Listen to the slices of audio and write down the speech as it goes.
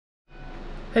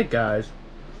Hey guys,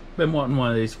 been wanting one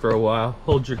of these for a while.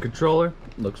 Hold your controller,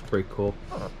 looks pretty cool.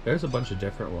 There's a bunch of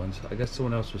different ones. I guess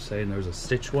someone else was saying there's a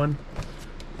Stitch one,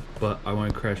 but I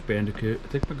want to Crash Bandicoot. I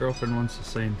think my girlfriend wants the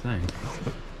same thing.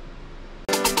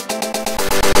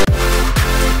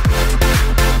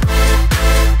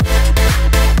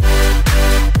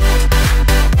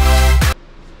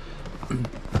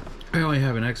 I only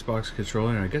have an Xbox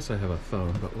controller and I guess I have a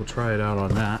phone, but we'll try it out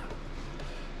on that.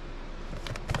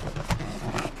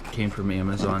 Came from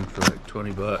Amazon for like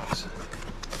 20 bucks.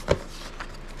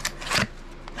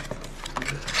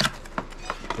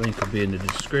 Link will be in the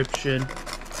description.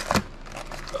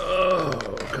 Oh,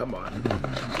 come on.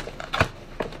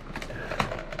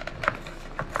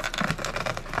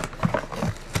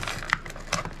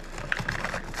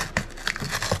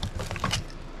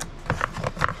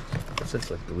 What's this,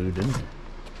 like glued in there?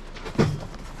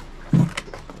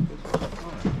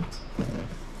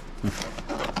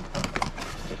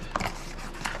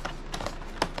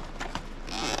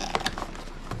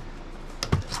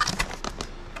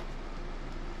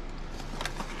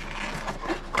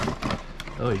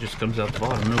 Oh, he just comes out the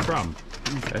bottom, no problem.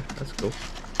 Okay, that's cool.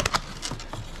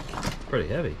 Pretty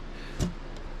heavy.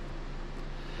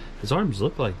 His arms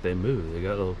look like they move. They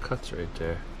got little cuts right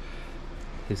there.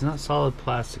 He's not solid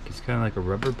plastic. He's kind of like a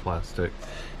rubber plastic.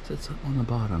 It says something on the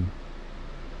bottom.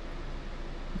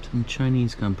 Some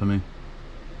Chinese company.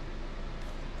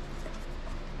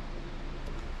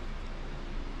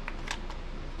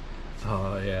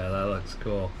 Oh yeah, that looks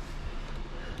cool.